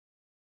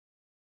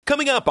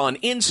Coming up on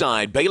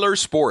Inside Baylor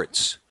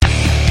Sports.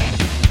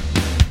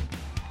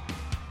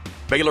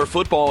 Baylor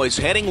football is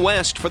heading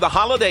west for the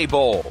Holiday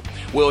Bowl.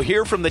 We'll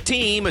hear from the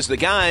team as the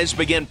guys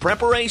begin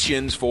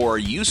preparations for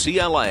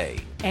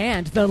UCLA.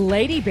 And the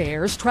Lady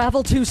Bears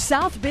travel to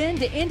South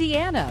Bend,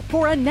 Indiana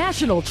for a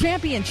national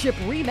championship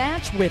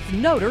rematch with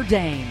Notre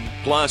Dame.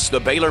 Plus, the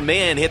Baylor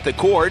men hit the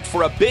court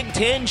for a Big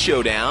Ten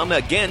showdown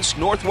against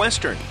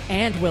Northwestern.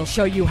 And we'll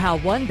show you how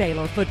one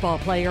Baylor football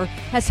player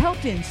has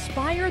helped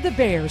inspire the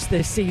Bears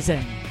this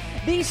season.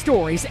 These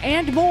stories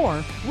and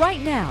more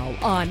right now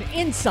on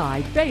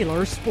Inside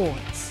Baylor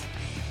Sports.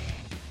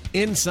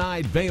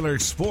 Inside Baylor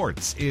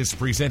Sports is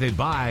presented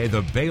by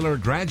the Baylor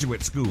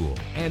Graduate School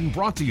and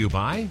brought to you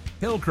by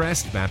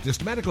Hillcrest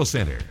Baptist Medical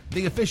Center,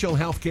 the official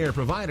healthcare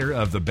provider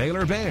of the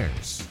Baylor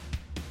Bears.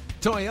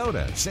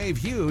 Toyota, save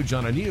huge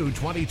on a new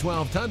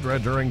 2012 Tundra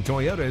during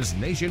Toyota's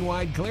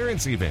nationwide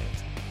clearance event.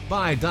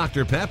 By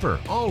Dr. Pepper,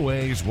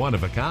 always one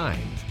of a kind.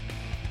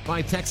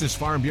 By Texas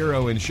Farm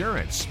Bureau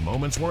Insurance,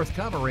 moments worth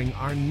covering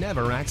are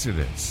never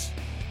accidents.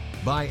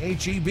 By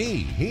HEB,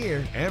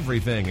 here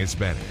everything is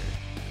better.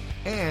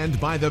 And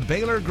by the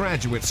Baylor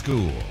Graduate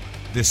School.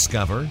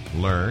 Discover,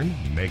 learn,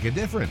 make a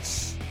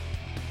difference.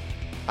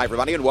 Hi,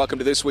 everybody, and welcome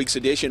to this week's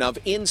edition of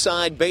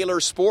Inside Baylor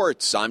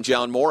Sports. I'm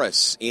John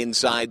Morris,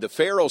 inside the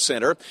Farrell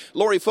Center.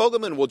 Lori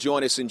Fogelman will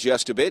join us in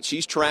just a bit.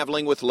 She's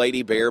traveling with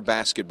Lady Bear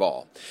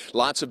basketball.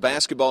 Lots of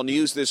basketball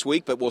news this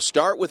week, but we'll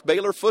start with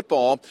Baylor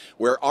football,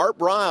 where Art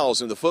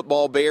Briles and the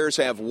football Bears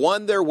have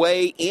won their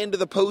way into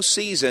the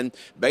postseason.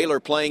 Baylor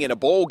playing in a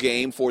bowl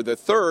game for the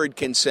third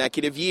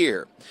consecutive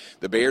year.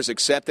 The Bears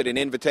accepted an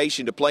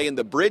invitation to play in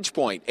the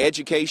Bridgepoint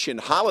Education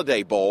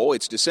Holiday Bowl.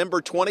 It's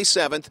December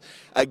 27th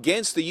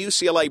against the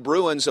UCLA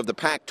Bruins of the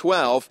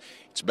Pac-12.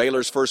 It's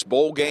Baylor's first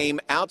bowl game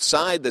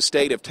outside the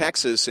state of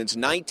Texas since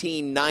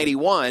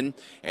 1991,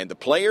 and the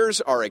players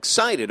are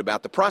excited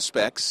about the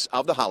prospects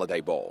of the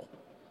Holiday Bowl.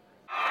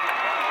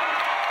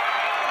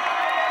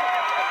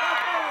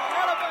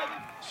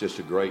 It's just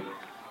a great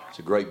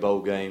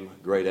bowl game,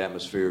 great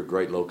atmosphere,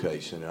 great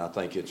location, and I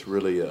think it's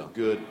really a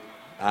good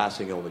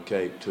icing on the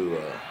cake to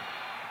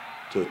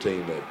a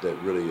team that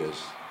really has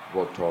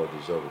worked hard to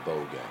deserve a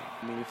bowl game.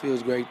 I mean, it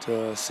feels great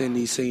to send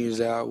these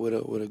seniors out with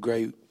a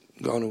great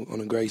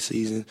on a great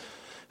season,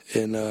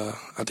 and I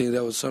think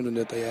that was something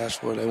that they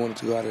asked for. They wanted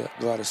to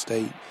go out of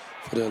state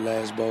for their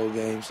last bowl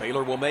games.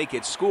 Baylor will make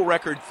its school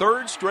record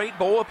third straight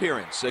bowl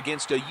appearance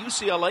against a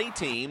UCLA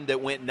team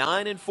that went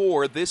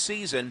 9-4 this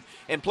season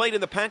and played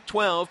in the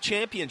Pac-12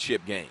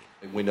 championship game.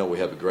 We know we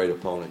have a great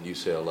opponent.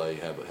 UCLA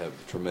have a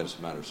tremendous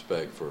amount of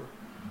respect for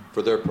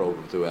their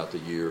program throughout the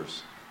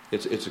years.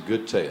 It's a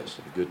good test,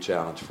 a good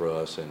challenge for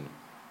us, and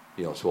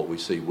it's what we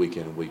see week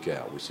in and week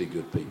out. We see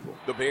good people.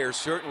 The Bears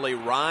certainly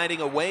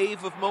riding a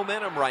wave of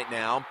momentum right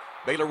now.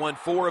 Baylor won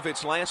 4 of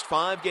its last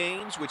 5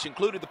 games, which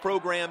included the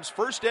program's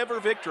first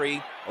ever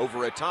victory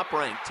over a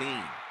top-ranked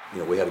team.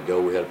 We had a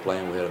goal, we had a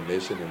plan, we had a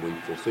mission, and we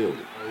fulfilled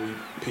it. We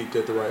peaked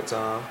at the right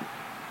time.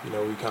 We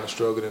kind of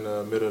struggled in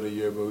the middle of the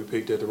year, but we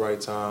peaked at the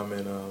right time,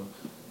 and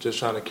just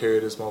trying to carry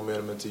this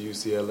momentum into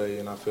UCLA,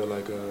 and I feel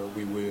like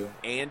we will.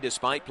 And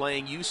despite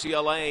playing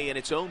UCLA in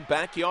its own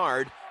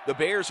backyard, the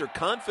Bears are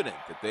confident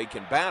that they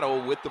can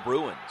battle with the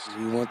Bruins.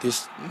 We want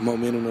this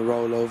momentum to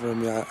roll over. I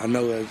mean, I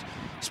know as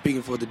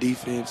speaking for the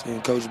defense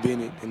and Coach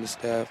Bennett and the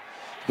staff,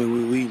 I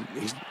mean, we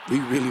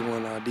really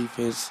want our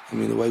defense,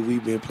 the way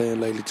we've been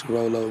playing lately, to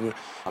roll over.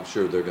 I'm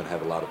sure they're going to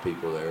have a lot of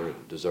people there,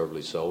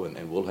 deservedly so,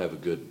 and we'll have a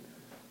good,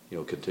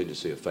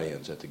 contingency of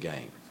fans at the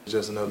game.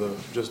 Just another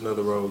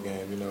road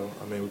game,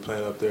 we're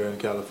playing up there in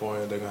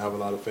California. They're going to have a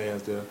lot of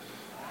fans there.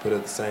 But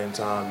at the same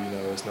time,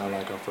 it's not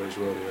like our first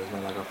rodeo. It's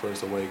not like our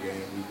first away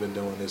game. We've been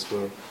doing this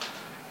for,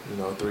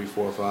 3,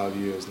 4, 5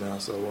 years now.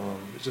 So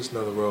it's just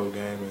another road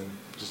game, and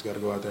just got to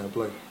go out there and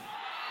play.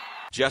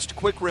 Just a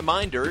quick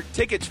reminder,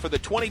 tickets for the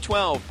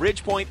 2012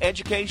 Bridgepoint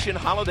Education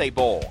Holiday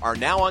Bowl are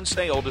now on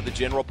sale to the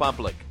general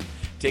public.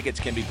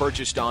 Tickets can be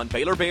purchased on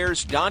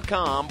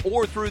BaylorBears.com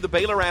or through the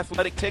Baylor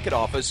Athletic Ticket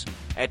Office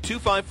at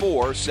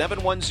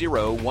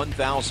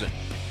 254-710-1000.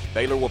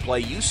 Baylor will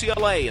play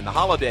UCLA in the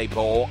Holiday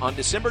Bowl on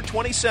December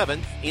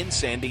 27th in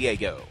San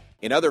Diego.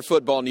 In other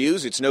football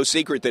news, it's no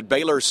secret that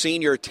Baylor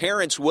senior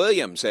Terrance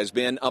Williams has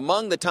been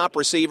among the top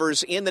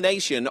receivers in the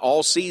nation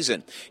all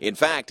season. In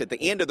fact, at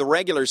the end of the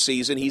regular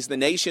season, he's the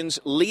nation's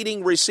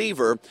leading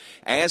receiver.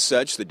 As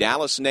such, the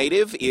Dallas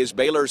native is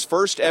Baylor's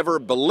first ever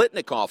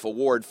Biletnikoff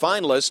Award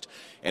finalist,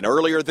 and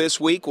earlier this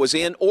week was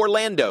in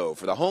Orlando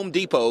for the Home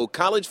Depot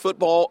College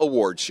Football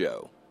Awards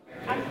Show.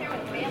 I'm here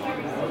with Baylor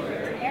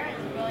receiver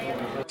Terrance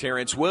Williams.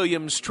 Terrance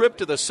Williams' trip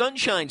to the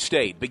Sunshine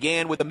State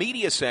began with a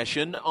media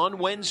session on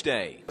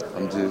Wednesday.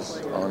 I'm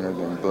just honored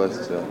and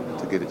blessed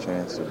to get a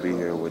chance to be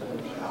here with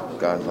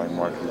guys like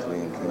Marcus Lee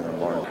and Keenan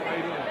Barnes.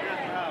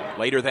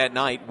 Later that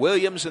night,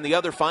 Williams and the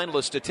other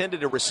finalists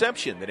attended a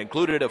reception that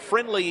included a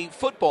friendly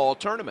football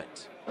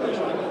tournament.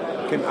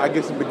 Can I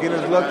get some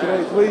beginner's luck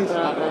today, please?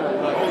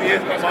 Oh,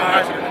 yes, my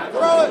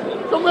Throw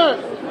it! Come here!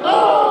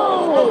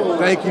 Oh!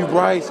 Thank you,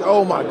 Bryce.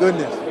 Oh, my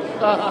goodness.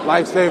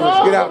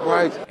 Lifesavers, get out,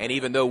 Bryce. And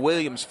even though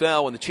Williams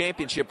fell in the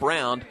championship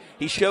round,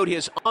 he showed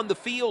his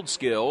on-the-field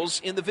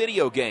skills in the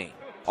video game.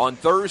 On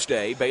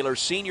Thursday, Baylor's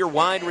senior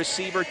wide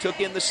receiver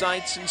took in the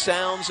sights and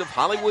sounds of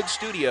Hollywood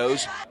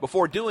studios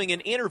before doing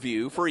an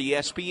interview for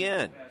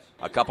ESPN.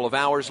 A couple of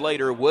hours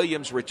later,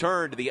 Williams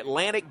returned to the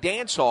Atlantic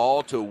Dance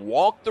Hall to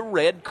walk the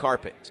red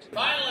carpet.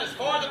 Finalist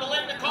for the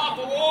Biletnikoff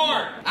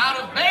Award, out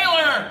of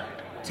Baylor,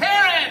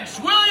 Terrance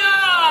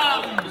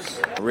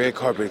Williams! Red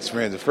carpet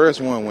experience. The first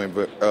one went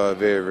very,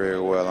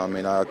 very well. I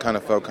mean, I kind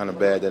of felt kind of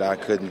bad that I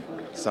couldn't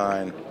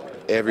sign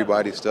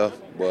everybody's stuff,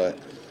 but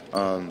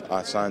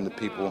I signed the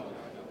people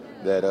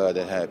that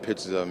had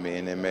pictures of me,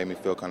 and it made me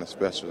feel kind of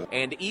special.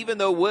 And even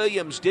though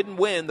Williams didn't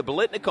win the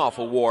Biletnikoff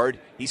Award,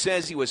 he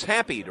says he was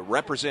happy to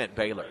represent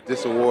Baylor.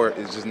 This award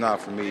is just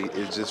not for me.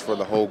 It's just for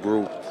the whole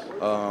group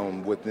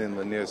within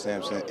Lanier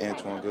Sampson,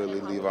 Antoine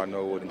Goodley, Levi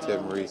Norwood, and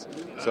Ted Maurice.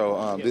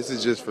 So this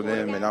is just for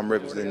them, and I'm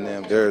representing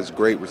them. There's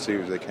great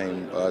receivers that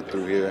came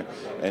through here,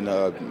 and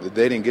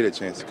they didn't get a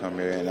chance to come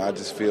here, and I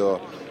just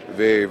feel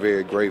very,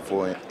 very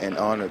grateful and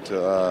honored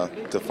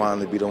to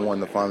finally be the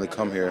one to finally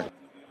come here.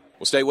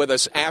 Well, stay with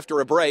us after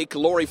a break.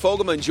 Lori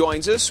Fogelman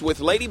joins us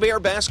with Lady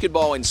Bear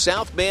basketball in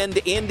South Bend,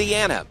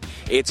 Indiana.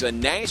 It's a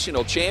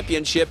national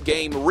championship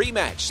game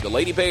rematch. The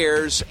Lady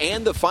Bears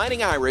and the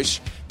Fighting Irish.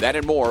 That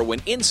and more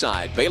when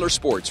Inside Baylor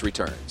Sports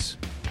returns.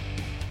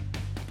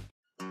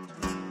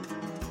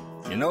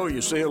 You know,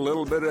 you see a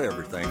little bit of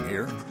everything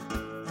here.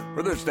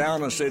 Whether it's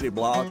down a city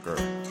block or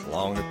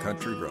along a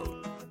country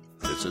road,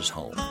 this is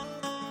home.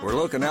 We're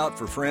looking out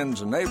for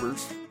friends and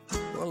neighbors.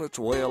 Well, it's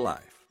a way of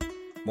life.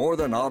 More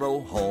than auto,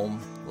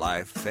 home,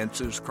 life,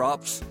 fences,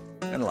 crops,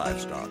 and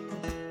livestock.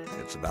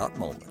 It's about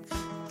moments.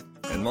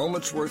 And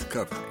moments worth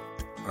covering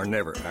are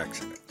never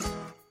accidents.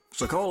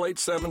 So call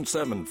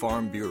 877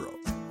 Farm Bureau.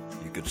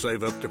 You could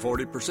save up to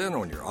 40%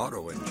 on your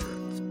auto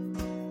insurance.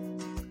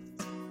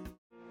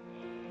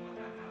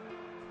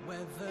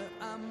 Whether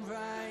I'm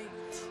right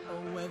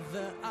or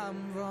whether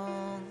I'm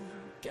wrong,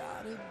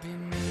 gotta be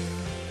me.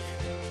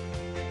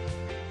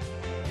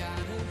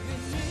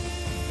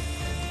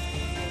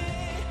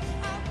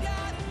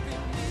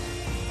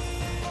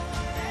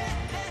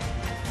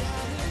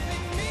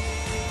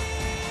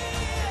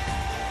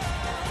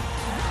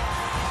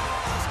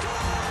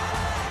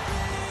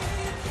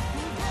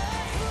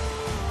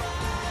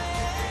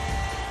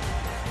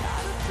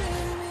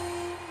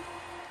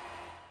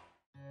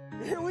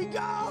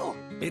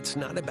 It's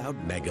not about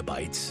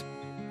megabytes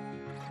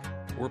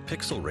or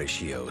pixel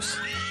ratios,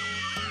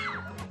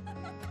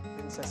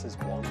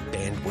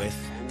 bandwidth,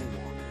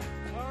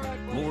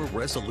 more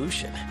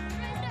resolution.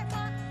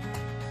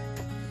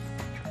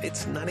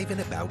 It's not even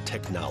about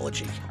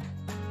technology.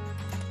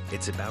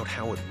 It's about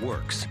how it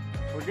works.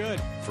 We're good.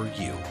 For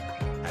you.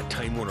 At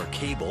Time Warner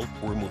Cable,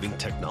 we're moving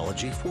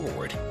technology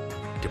forward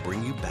to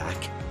bring you back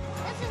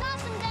This is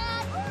awesome,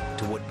 Dad.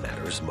 to what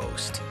matters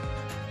most.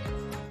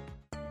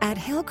 At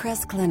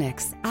Hillcrest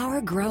Clinics, our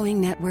growing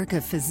network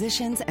of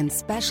physicians and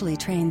specially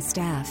trained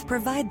staff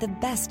provide the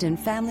best in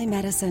family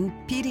medicine,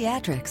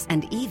 pediatrics,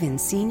 and even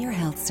senior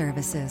health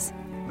services.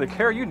 The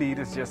care you need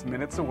is just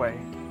minutes away.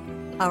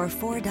 Our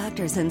 4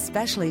 doctors and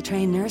specially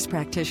trained nurse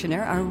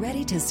practitioner are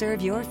ready to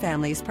serve your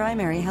family's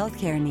primary health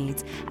care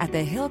needs at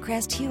the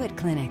Hillcrest Hewitt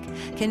Clinic,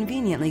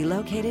 conveniently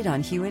located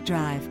on Hewitt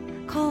Drive.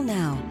 Call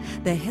now,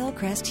 the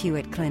Hillcrest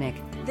Hewitt Clinic.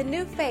 The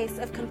new face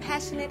of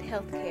compassionate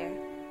healthcare.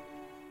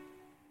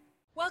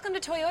 Welcome to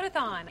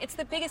Toyotathon. It's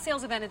the biggest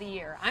sales event of the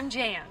year. I'm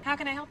Jan. How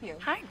can I help you?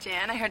 Hi,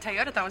 Jan. I heard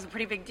Toyotathon was a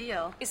pretty big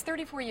deal. Is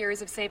 34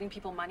 years of saving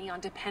people money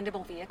on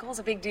dependable vehicles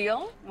a big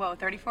deal? Whoa,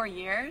 34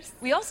 years?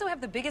 We also have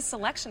the biggest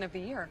selection of the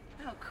year.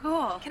 Oh,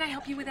 cool. Can I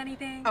help you with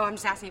anything? Oh, I'm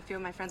just asking a few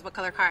of my friends what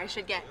color car I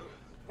should get.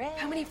 Red.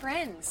 How many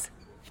friends?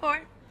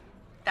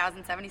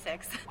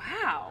 4,076.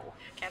 Wow.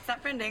 Can't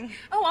stop printing.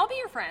 Oh, I'll be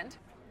your friend.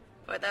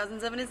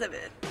 4,077.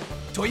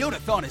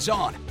 Toyotathon is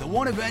on. The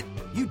one event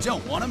you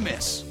don't want to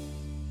miss.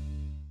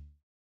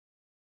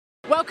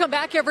 Welcome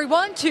back,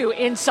 everyone, to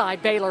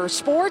Inside Baylor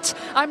Sports.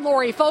 I'm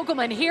Lori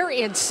Fogelman here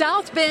in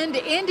South Bend,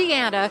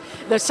 Indiana,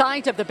 the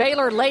site of the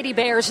Baylor Lady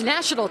Bears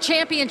National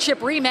Championship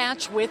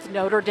rematch with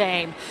Notre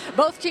Dame.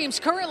 Both teams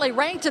currently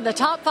ranked in the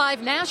top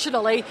 5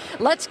 nationally.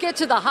 Let's get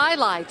to the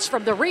highlights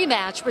from the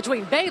rematch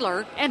between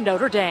Baylor and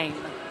Notre Dame.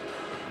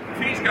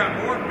 He's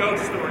got more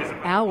ghost stories.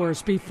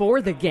 Hours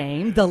before the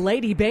game, the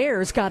Lady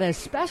Bears got a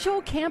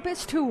special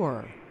campus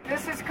tour.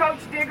 This is Coach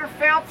Digger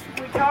Phelps.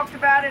 We talked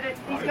about it.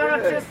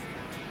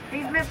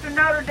 He's Mr.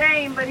 Notre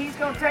Dame, but he's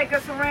going to take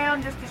us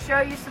around just to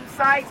show you some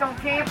sights on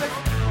campus.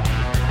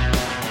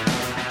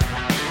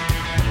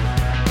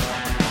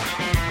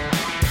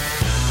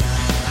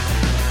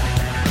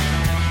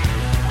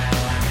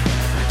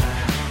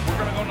 We're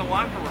going to go in the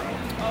locker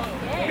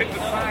room. Get the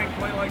sign,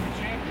 play like a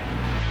champion.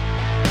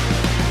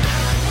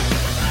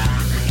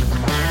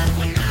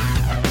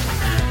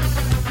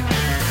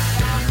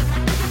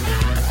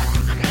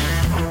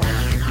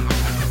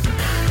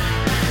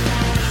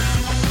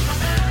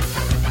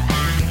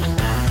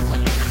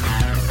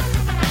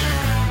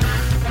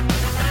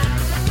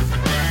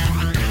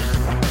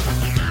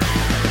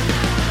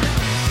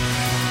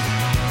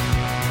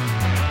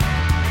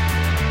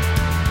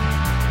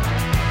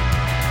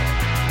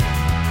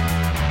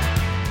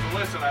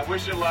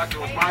 luck. It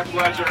was my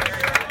pleasure.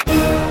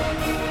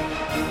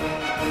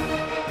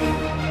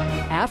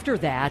 After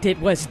that, it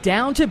was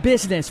down to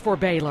business for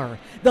Baylor.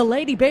 The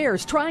Lady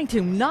Bears trying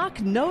to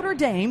knock Notre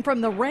Dame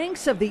from the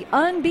ranks of the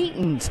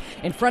unbeatens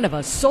in front of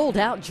a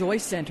sold-out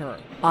Joyce Center.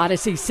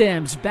 Odyssey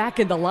Sims back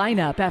in the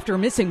lineup after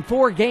missing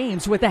 4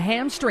 games with a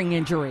hamstring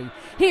injury.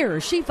 Here,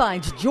 she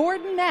finds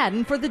Jordan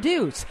Madden for the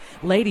deuce.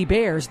 Lady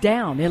Bears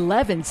down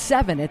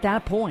 11-7 at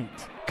that point.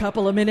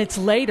 Couple of minutes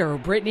later,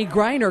 Brittany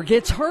Griner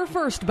gets her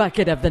first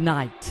bucket of the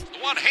night. The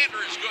one-hander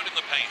is good in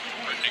the paint.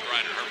 Brittany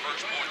Griner, her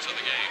first points of the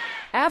game.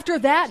 After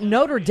that,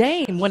 Notre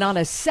Dame went on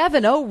a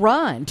 7-0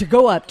 run to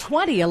go up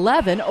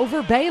 20-11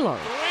 over Baylor.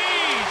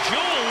 Jewel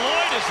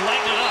Lloyd is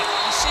lighting it up.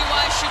 You see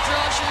why she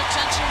draws your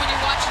attention when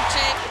you're watching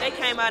tape? They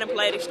came out and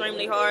played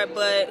extremely hard,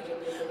 but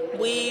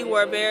we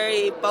were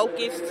very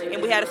focused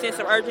and we had a sense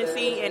of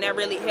urgency, and that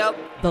really helped.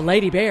 The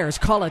Lady Bears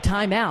call a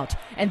timeout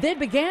and then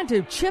began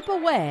to chip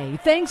away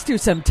thanks to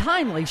some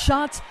timely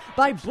shots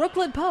by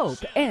Brooklyn Pope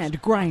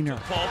and Griner.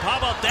 How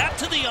about that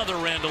to the other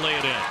end to lay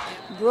it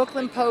in?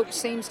 Brooklyn Pope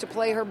seems to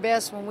play her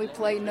best when we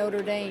play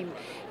Notre Dame.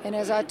 And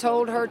as I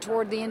told her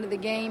toward the end of the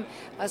game,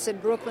 I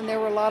said, Brooklyn, there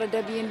were a lot of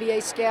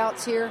WNBA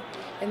scouts here,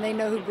 and they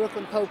know who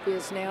Brooklyn Pope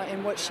is now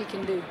and what she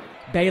can do.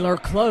 Baylor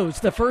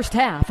closed the first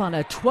half on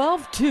a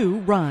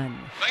 12-2 run.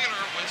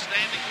 Baylor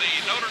withstanding the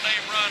Notre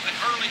Dame run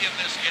early in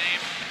this game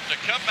to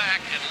come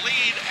back and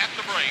lead at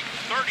the break,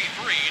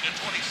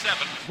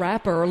 33-27.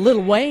 Rapper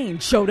Lil Wayne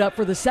showed up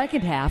for the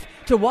second half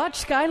to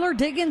watch Skylar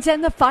Diggins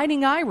and the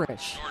Fighting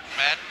Irish. Jordan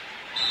Madden,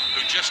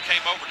 who just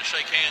came over to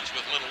shake hands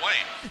with Lil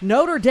Wayne.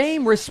 Notre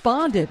Dame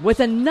responded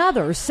with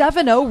another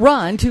 7-0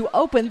 run to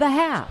open the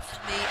half.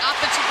 The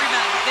offensive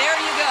rebound. There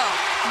you go.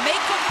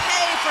 Make them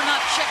pay for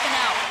not checking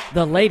out.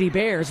 The Lady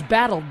Bears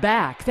battled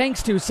back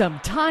thanks to some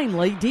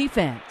timely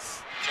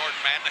defense. Jordan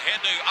Madden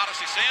ahead to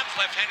Odyssey Sims.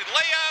 Left-handed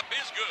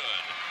layup is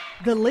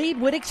good. The lead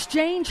would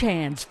exchange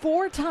hands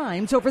 4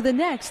 times over the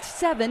next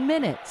 7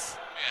 minutes.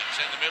 It's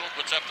in the middle,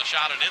 puts up the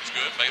shot, and it's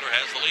good. Baylor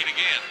has the lead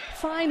again.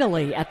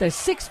 Finally, at the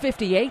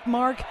 6:58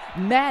 mark,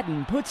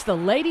 Madden puts the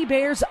Lady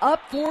Bears up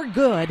for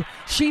good.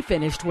 She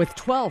finished with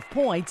 12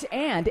 points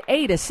and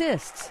 8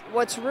 assists.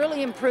 What's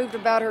really improved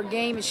about her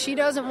game is she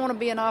doesn't want to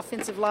be an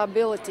offensive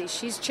liability.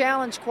 She's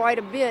challenged quite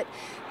a bit.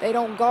 They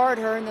don't guard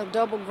her and they'll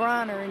double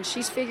grind her, and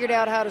she's figured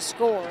out how to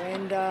score.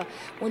 And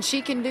when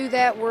she can do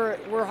that,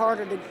 we're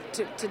harder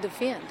to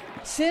defend.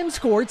 Sims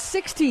scored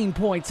 16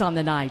 points on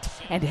the night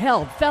and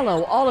held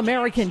fellow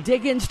All-American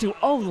Diggins to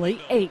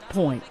only 8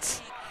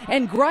 points.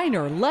 And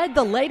Griner led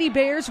the Lady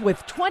Bears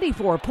with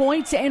 24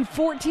 points and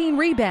 14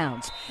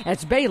 rebounds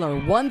as Baylor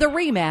won the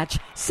rematch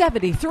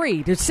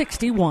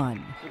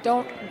 73-61.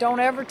 Don't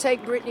ever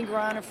take Brittany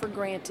Griner for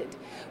granted.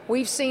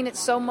 We've seen it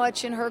so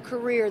much in her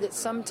career that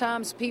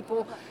sometimes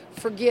people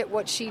forget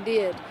what she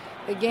did.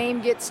 The game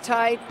gets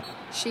tight,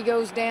 she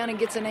goes down and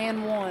gets an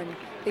and one.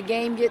 The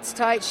game gets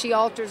tight, she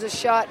alters a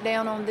shot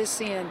down on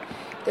this end.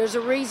 There's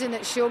a reason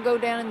that she'll go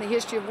down in the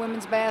history of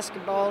women's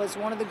basketball as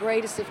one of the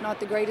greatest, if not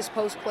the greatest,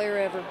 post player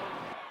ever.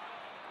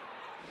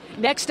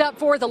 Next up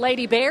for the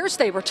Lady Bears,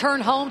 they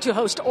return home to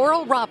host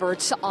Oral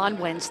Roberts on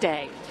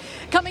Wednesday.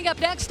 Coming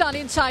up next on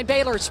Inside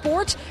Baylor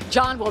Sports,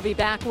 John will be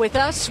back with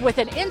us with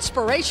an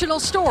inspirational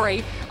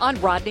story on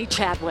Rodney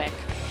Chadwick.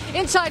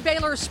 Inside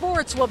Baylor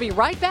Sports will be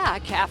right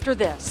back after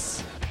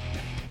this.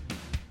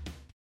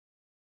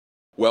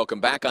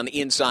 Welcome back on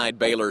Inside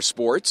Baylor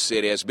Sports.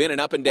 It has been an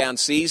up-and-down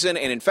season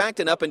and, in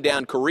fact, an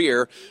up-and-down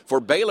career for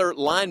Baylor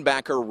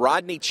linebacker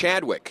Rodney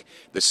Chadwick.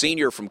 The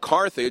senior from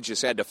Carthage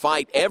has had to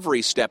fight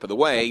every step of the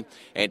way,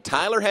 and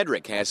Tyler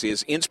Hedrick has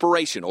his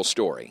inspirational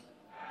story.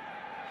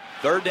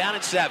 3rd down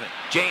and 7.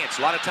 Jantz,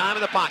 a lot of time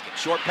in the pocket.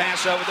 Short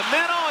pass over the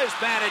middle is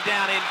batted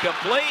down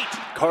incomplete.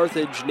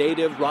 Carthage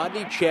native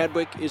Rodney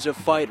Chadwick is a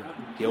fighter.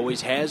 He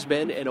always has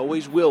been and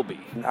always will be.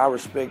 I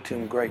respect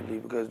him greatly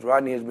because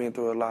Rodney has been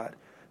through a lot.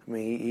 I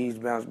mean, he's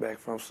bounced back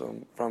from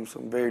some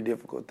very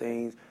difficult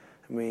things.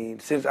 I mean,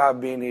 since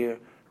I've been here,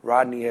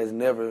 Rodney has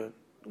never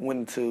went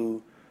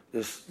into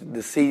the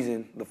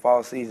season, the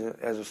fall season,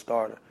 as a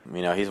starter.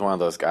 You know, he's one of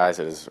those guys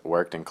that has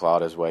worked and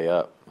clawed his way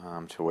up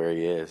to where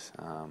he is.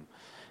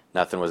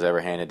 Nothing was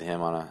ever handed to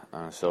him on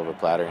a silver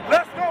platter.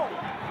 Let's go!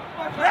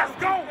 Let's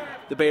go!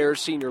 The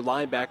Bears senior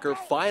linebacker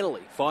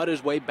finally fought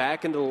his way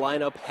back into the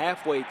lineup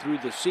halfway through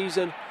the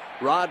season.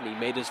 Rodney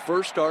made his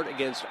first start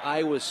against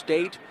Iowa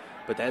State,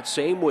 but that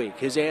same week,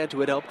 his aunt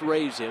who had helped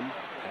raise him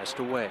passed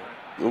away.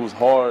 It was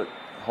hard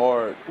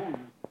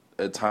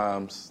at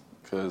times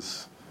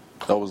because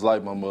I was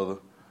like my mother.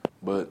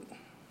 But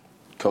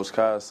Coach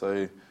Kai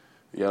say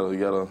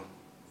you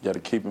gotta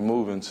keep it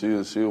moving. She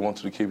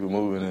wants you to keep it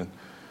moving,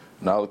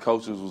 and all the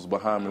coaches was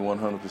behind me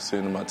 100%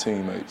 and my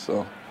teammates.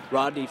 So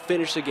Rodney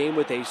finished the game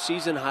with a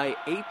season-high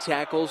 8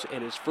 tackles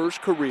and his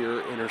first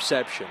career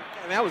interception.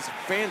 And that was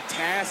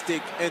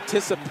fantastic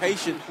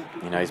anticipation.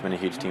 You know, he's been a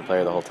huge team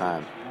player the whole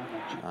time.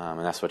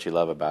 And that's what you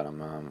love about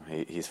him.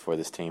 He's for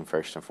this team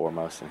first and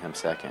foremost, and him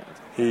second.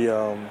 He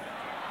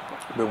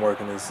been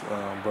working his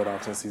butt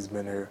off since he's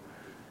been here,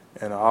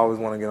 And I always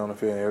want to get on the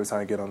field, and every time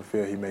I get on the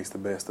field, he makes the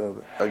best of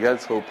it. I got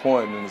to a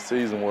point in the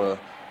season where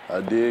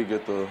I did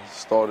get the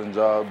starting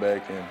job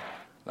back, and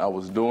I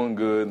was doing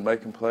good,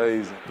 making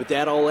plays. But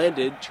that all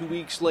ended 2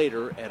 weeks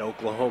later at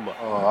Oklahoma.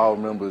 I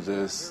remember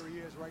just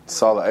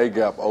saw the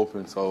A-gap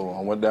open, so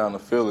I went down to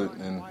fill it,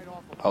 and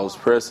I was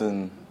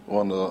pressing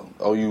one of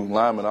the OU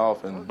linemen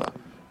off, and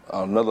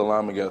another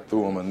lineman got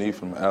through on my knee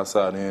from the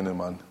outside in,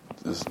 and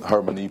just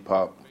hurt my knee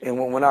pop. And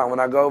when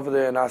I go over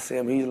there and I see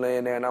him, he's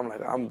laying there, and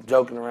I'm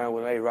joking around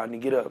with him, hey, Rodney,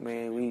 get up,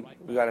 man. We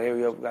got to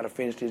hurry up. We got to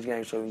finish this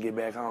game so we can get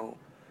back home.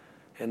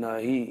 And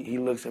he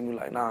looks at me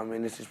like, nah,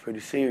 man, this is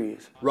pretty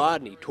serious.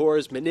 Rodney tore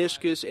his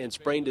meniscus and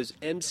sprained his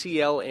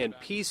MCL and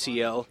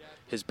PCL.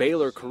 His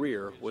Baylor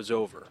career was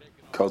over.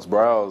 Coach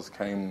Browse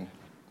came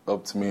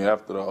up to me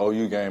after the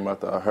OU game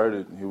after I heard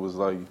it. He was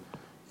like,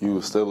 you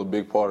were still a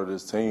big part of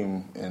this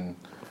team, and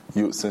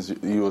since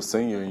you're a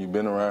senior and you've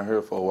been around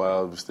here for a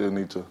while, you still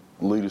need to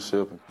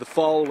leadership. The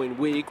following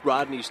week,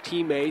 Rodney's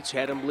teammates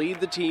had him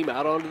lead the team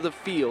out onto the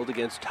field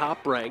against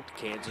top-ranked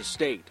Kansas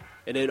State.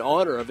 And in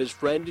honor of his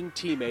friend and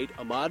teammate,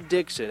 Ahmad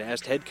Dixon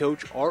asked head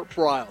coach Art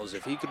Briles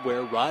if he could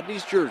wear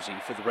Rodney's jersey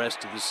for the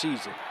rest of the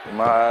season. In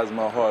my eyes,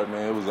 my heart,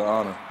 man, it was an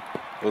honor.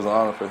 It was an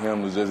honor for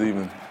him to just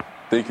even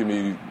think of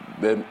me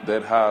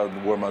that high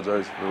to wear my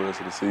jersey for the rest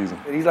of the season.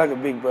 He's like a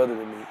big brother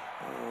to me.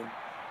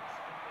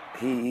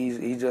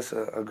 He's just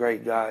a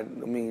great guy.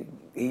 I mean,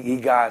 he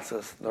guides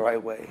us the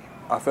right way.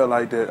 I felt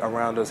like that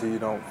around us, he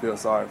don't feel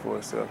sorry for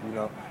himself, you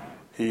know.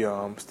 He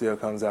still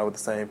comes out with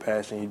the same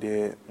passion he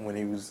did when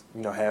he was,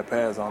 had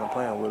pads on and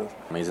playing with us.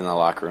 He's in the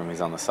locker room.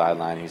 He's on the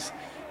sideline.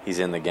 He's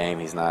in the game.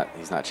 He's not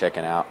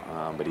checking out.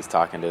 But he's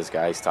talking to his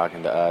guys. He's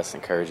talking to us,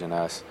 encouraging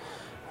us,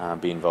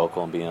 being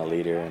vocal and being a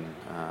leader,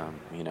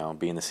 and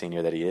being the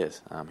senior that he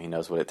is. He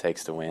knows what it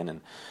takes to win,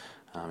 and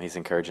he's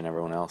encouraging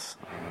everyone else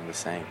the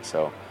same.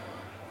 So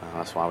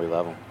that's why we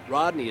love him.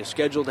 Rodney is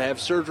scheduled to have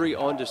surgery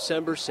on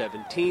December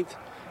 17th.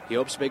 He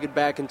hopes to make it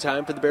back in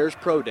time for the Bears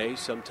Pro Day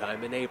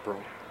sometime in April.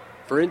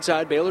 For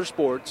Inside Baylor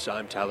Sports,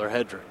 I'm Tyler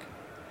Hedrick.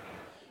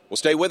 Well,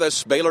 stay with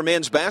us. Baylor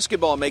men's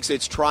basketball makes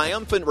its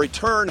triumphant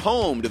return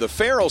home to the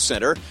Farrell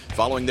Center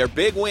following their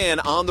big win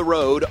on the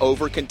road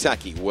over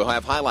Kentucky. We'll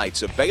have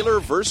highlights of Baylor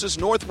versus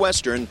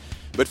Northwestern.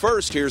 But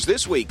first, here's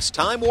this week's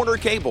Time Warner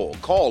Cable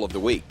Call of the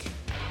Week.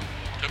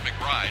 To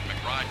McBride.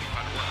 McBride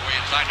trying to work way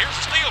inside. Here's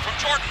a steal from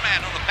Jordan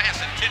Madden on the pass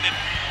intended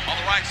on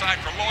the right side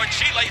for Lloyd.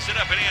 She lays it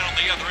up and in on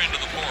the other end of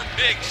the floor.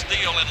 Big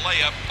steal and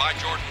layup by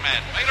Jordan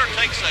Madden. Baylor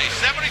takes a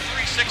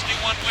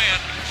 73-61 win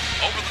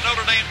over the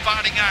Notre Dame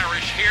Fighting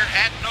Irish here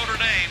at Notre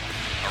Dame.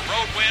 A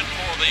road win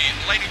for the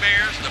Lady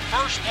Bears, the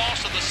first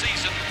loss of the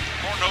season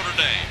for Notre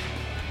Dame.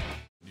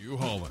 New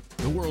Holland,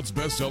 the world's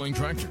best-selling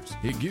tractors.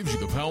 It gives you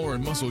the power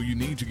and muscle you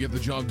need to get the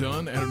job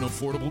done at an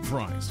affordable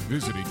price.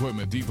 Visit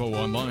Equipment Depot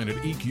online at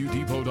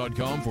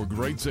eqdepot.com for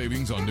great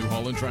savings on New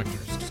Holland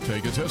tractors.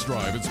 Take a test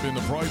drive and spin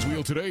the prize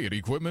wheel today at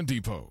Equipment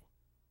Depot.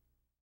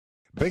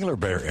 Baylor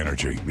Bear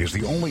Energy is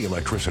the only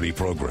electricity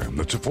program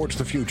that supports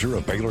the future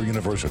of Baylor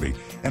University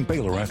and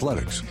Baylor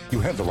athletics. You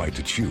have the right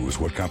to choose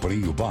what company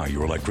you buy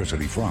your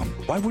electricity from.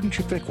 Why wouldn't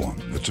you pick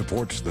one that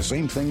supports the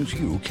same things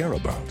you care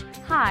about?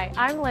 Hi,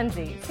 I'm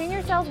Lindsay,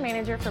 Senior Sales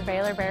Manager for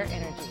Baylor Bear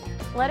Energy.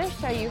 Let us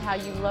show you how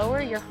you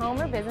lower your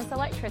home or business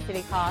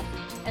electricity costs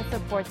and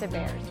support the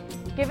Bears.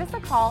 Give us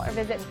a call or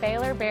visit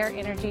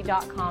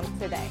BaylorBearEnergy.com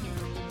today.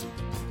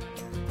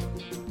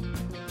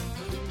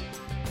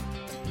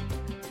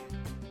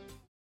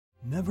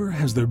 Never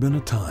has there been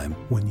a time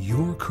when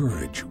your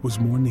courage was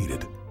more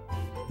needed.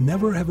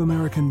 Never have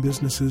American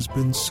businesses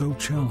been so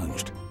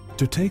challenged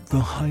to take the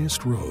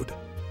highest road,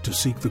 to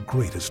seek the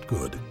greatest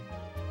good.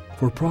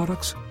 For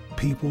products,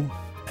 people,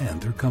 and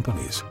their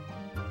companies.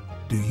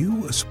 Do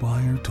you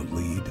aspire to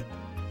lead?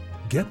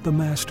 Get the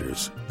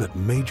master's that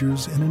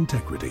majors in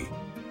integrity.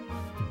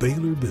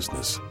 Baylor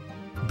Business.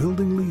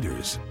 Building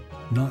leaders,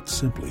 not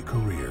simply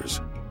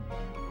careers.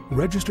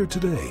 Register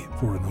today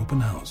for an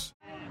open house.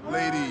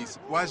 Ladies,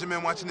 why is your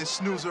man watching this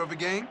snoozer of a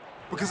game?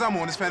 Because I'm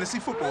on his fantasy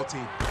football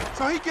team.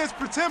 So he gets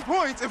pretend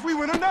points if we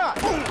win or not.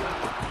 Boom!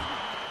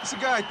 It's a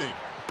guy thing.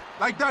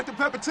 Like Dr.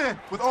 Pepper 10,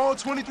 with all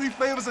 23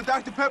 flavors of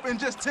Dr. Pepper and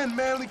just 10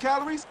 manly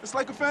calories, it's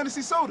like a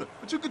fantasy soda,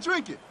 but you could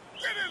drink it.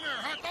 Get in there,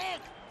 hot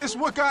dog! It's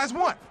what guys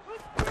want.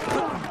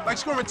 Like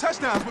scoring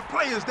touchdowns with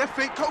players that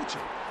fake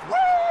coaching.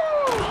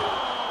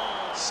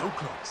 Woo! So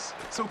close.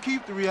 So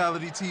keep the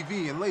reality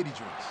TV and lady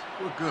drinks.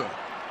 We're good.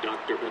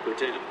 Dr. Pepper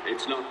 10,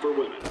 it's not for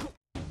women.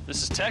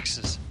 This is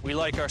Texas. We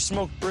like our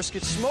smoked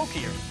brisket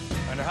smokier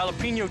and our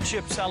jalapeno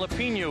chips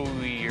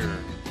jalapeno-ier.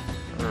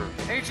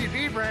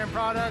 H-E-B brand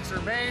products are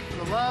made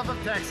for the love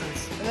of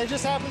Texas. And they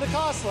just happen to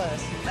cost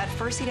less. At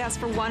first he'd ask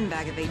for one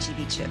bag of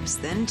H-E-B chips,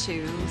 then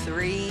 2,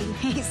 3.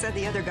 He said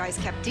the other guys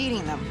kept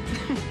eating them.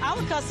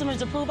 Our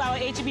customers approve our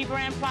H-E-B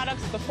brand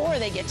products before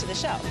they get to the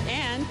shelf,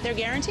 and they're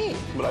guaranteed.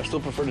 But I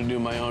still prefer to do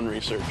my own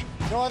research.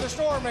 No other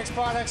store makes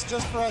products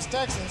just for us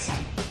Texans.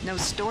 No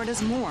store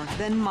does more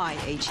than my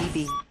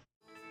H-E-B.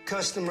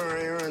 Customer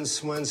Aaron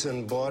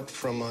Swenson bought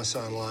from us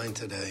online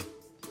today,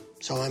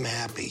 so I'm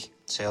happy.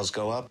 Sales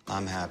go up,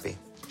 I'm happy.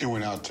 It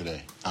went out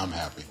today. I'm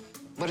happy.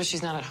 What if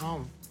she's not at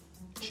home?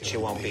 She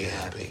won't be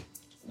happy.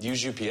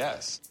 Use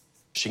UPS.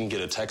 She can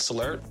get a text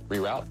alert,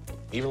 reroute,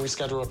 even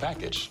reschedule a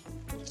package.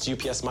 It's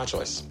UPS My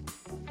Choice.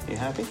 You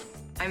happy?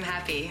 I'm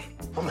happy.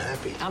 I'm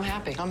happy. I'm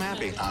happy. I'm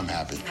happy. I'm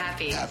happy.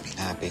 Happy. Happy.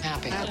 Happy.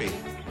 Happy. Happy.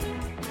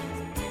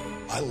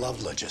 I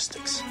love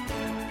logistics.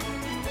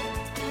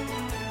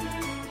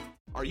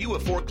 Are you a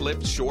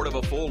forklift short of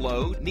a full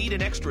load? Need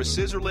an extra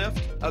scissor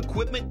lift?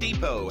 Equipment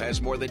Depot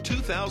has more than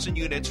 2,000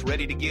 units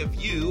ready to give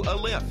you a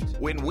lift.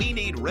 When we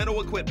need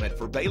rental equipment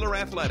for Baylor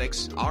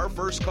Athletics, our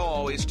first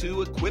call is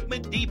to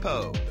Equipment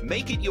Depot.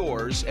 Make it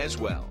yours as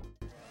well.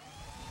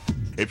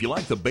 If you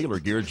like the Baylor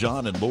gear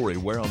John and Lori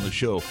wear on the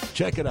show,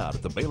 check it out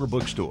at the Baylor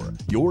Bookstore,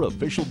 your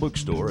official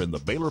bookstore in the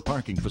Baylor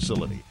parking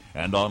facility,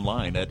 and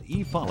online at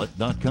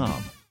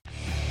efollett.com.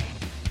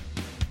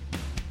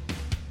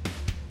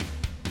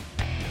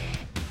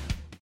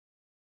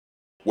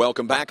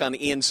 Welcome back on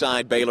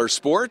Inside Baylor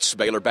Sports.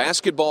 Baylor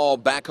basketball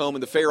back home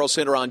in the Farrell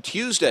Center on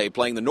Tuesday,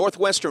 playing the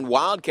Northwestern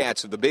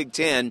Wildcats of the Big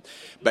Ten.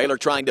 Baylor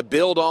trying to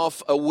build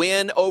off a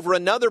win over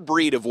another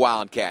breed of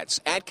Wildcats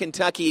at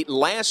Kentucky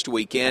last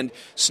weekend,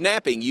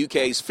 snapping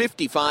UK's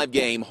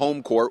 55-game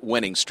home court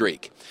winning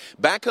streak.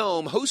 Back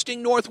home,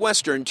 hosting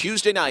Northwestern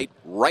Tuesday night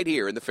right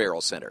here in the Farrell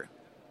Center.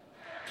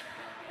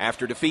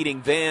 After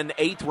defeating then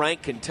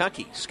 8th-ranked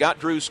Kentucky, Scott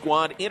Drew's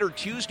squad entered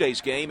Tuesday's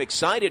game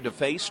excited to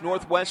face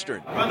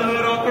Northwestern. Run the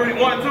hood on 3.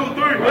 1, 2, 3.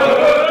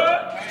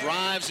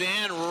 Drives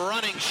in,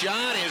 running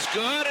shot is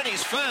good, and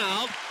he's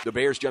fouled. The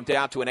Bears jumped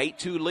out to an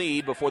 8-2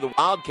 lead before the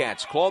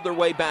Wildcats clawed their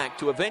way back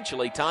to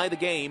eventually tie the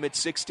game at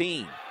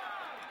 16.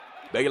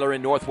 Baylor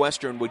and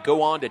Northwestern would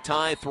go on to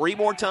tie 3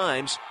 more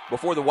times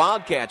before the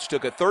Wildcats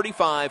took a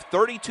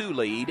 35-32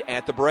 lead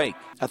at the break.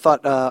 I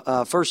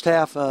thought first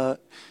half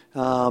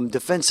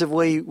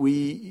defensively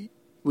we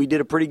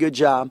did a pretty good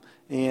job,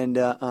 and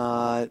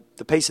the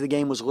pace of the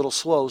game was a little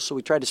slow, so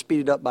we tried to speed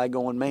it up by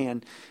going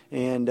man,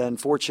 and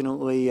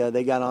unfortunately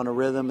they got on a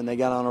rhythm and they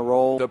got on a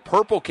roll. The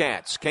Purple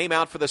Cats came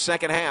out for the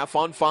second half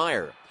on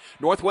fire.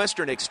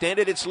 Northwestern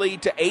extended its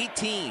lead to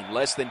 18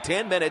 less than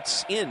 10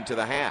 minutes into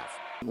the half.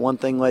 One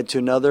thing led to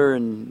another,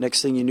 and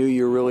next thing you knew,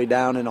 you were really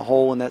down in a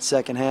hole in that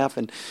second half.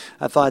 And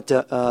I thought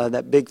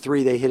that big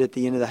 3 they hit at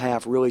the end of the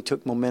half really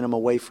took momentum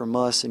away from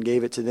us and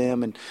gave it to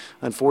them. And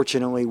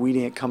unfortunately, we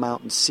didn't come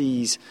out and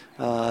seize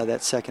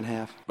that second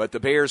half. But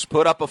the Bears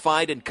put up a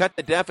fight and cut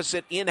the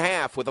deficit in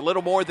half with a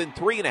little more than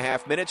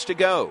 3.5 minutes to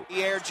go.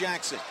 Pierre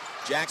Jackson.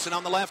 Jackson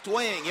on the left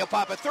wing. He'll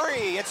pop a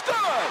 3. It's good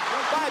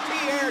by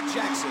Pierre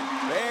Jackson.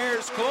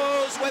 Bears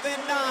close within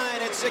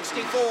 9 at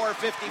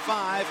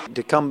 64-55.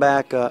 To come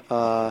back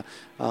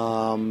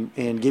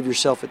and give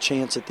yourself a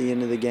chance at the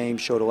end of the game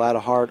showed a lot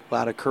of heart, a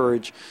lot of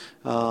courage.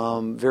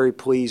 Very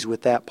pleased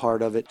with that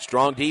part of it.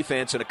 Strong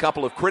defense and a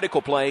couple of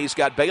critical plays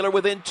got Baylor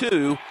within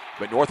 2,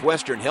 but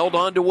Northwestern held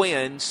on to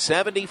win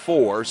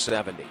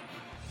 74-70.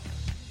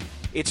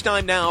 It's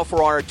time now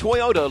for our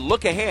Toyota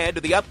look ahead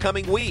to the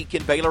upcoming week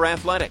in Baylor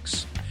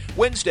athletics.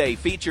 Wednesday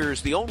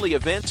features the only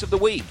events of the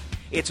week.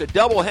 It's a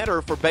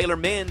doubleheader for Baylor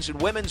men's and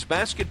women's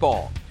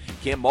basketball.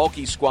 Kim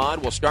Mulkey's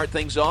squad will start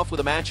things off with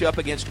a matchup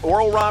against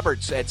Oral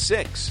Roberts at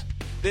 6.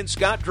 Then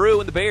Scott Drew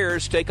and the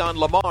Bears take on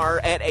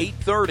Lamar at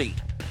 8:30.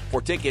 For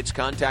tickets,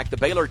 contact the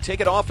Baylor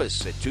ticket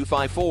office at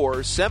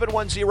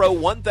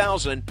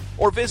 254-710-1000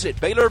 or visit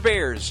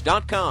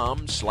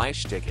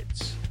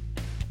BaylorBears.com/tickets.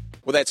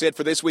 Well, that's it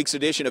for this week's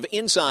edition of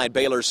Inside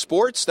Baylor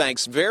Sports.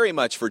 Thanks very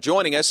much for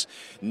joining us.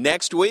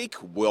 Next week,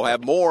 we'll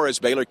have more as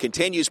Baylor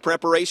continues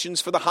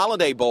preparations for the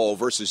Holiday Bowl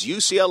versus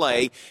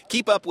UCLA.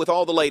 Keep up with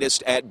all the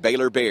latest at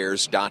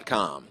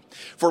BaylorBears.com.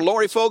 For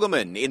Lori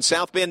Fogelman in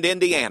South Bend,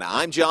 Indiana,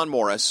 I'm John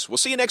Morris. We'll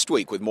see you next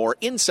week with more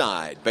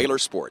Inside Baylor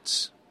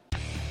Sports.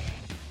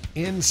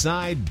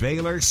 Inside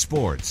Baylor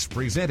Sports,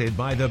 presented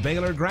by the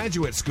Baylor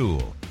Graduate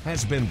School,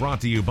 has been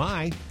brought to you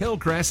by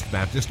Hillcrest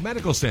Baptist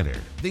Medical Center,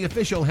 the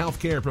official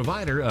healthcare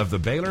provider of the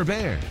Baylor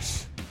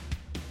Bears.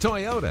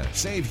 Toyota,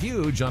 save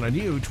huge on a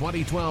new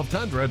 2012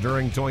 Tundra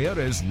during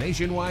Toyota's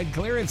nationwide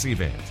clearance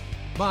event.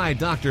 By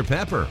Dr.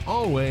 Pepper,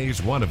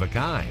 always one of a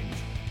kind.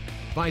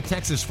 By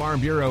Texas Farm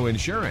Bureau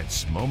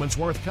Insurance, moments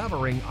worth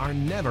covering are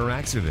never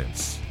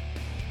accidents.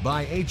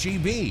 By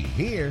H-E-B,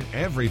 here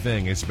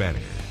everything is better.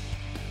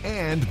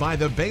 And by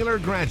the Baylor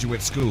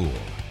Graduate School.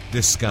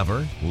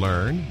 Discover,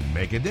 learn,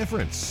 make a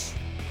difference.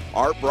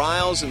 Art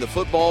Briles and the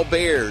Football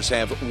Bears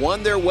have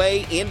won their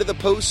way into the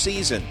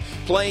postseason,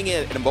 playing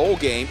in a bowl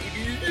game.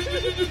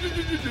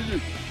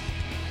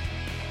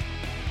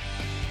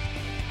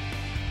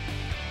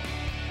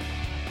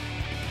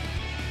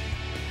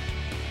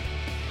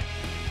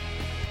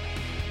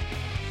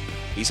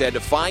 He's had to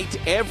fight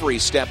every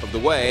step of the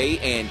way,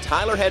 and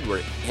Tyler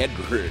Hedrick.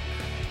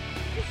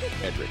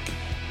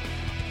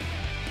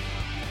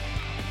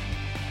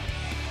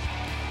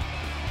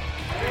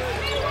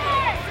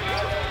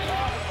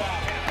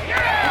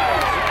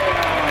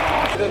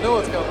 Didn't know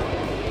what's coming.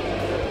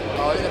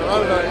 Oh, he's gonna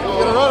run it on you.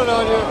 He's gonna run it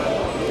on you.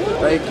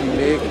 Thank you,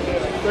 Nick.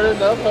 Fair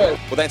enough.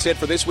 Well, that's it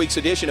for this week's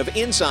edition of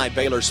Inside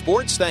Baylor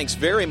Sports. Thanks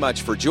very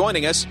much for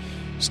joining us.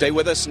 Stay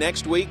with us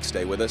next week.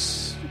 Stay with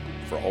us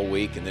for a whole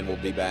week, and then we'll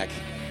be back.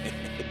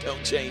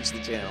 Don't change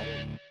the channel.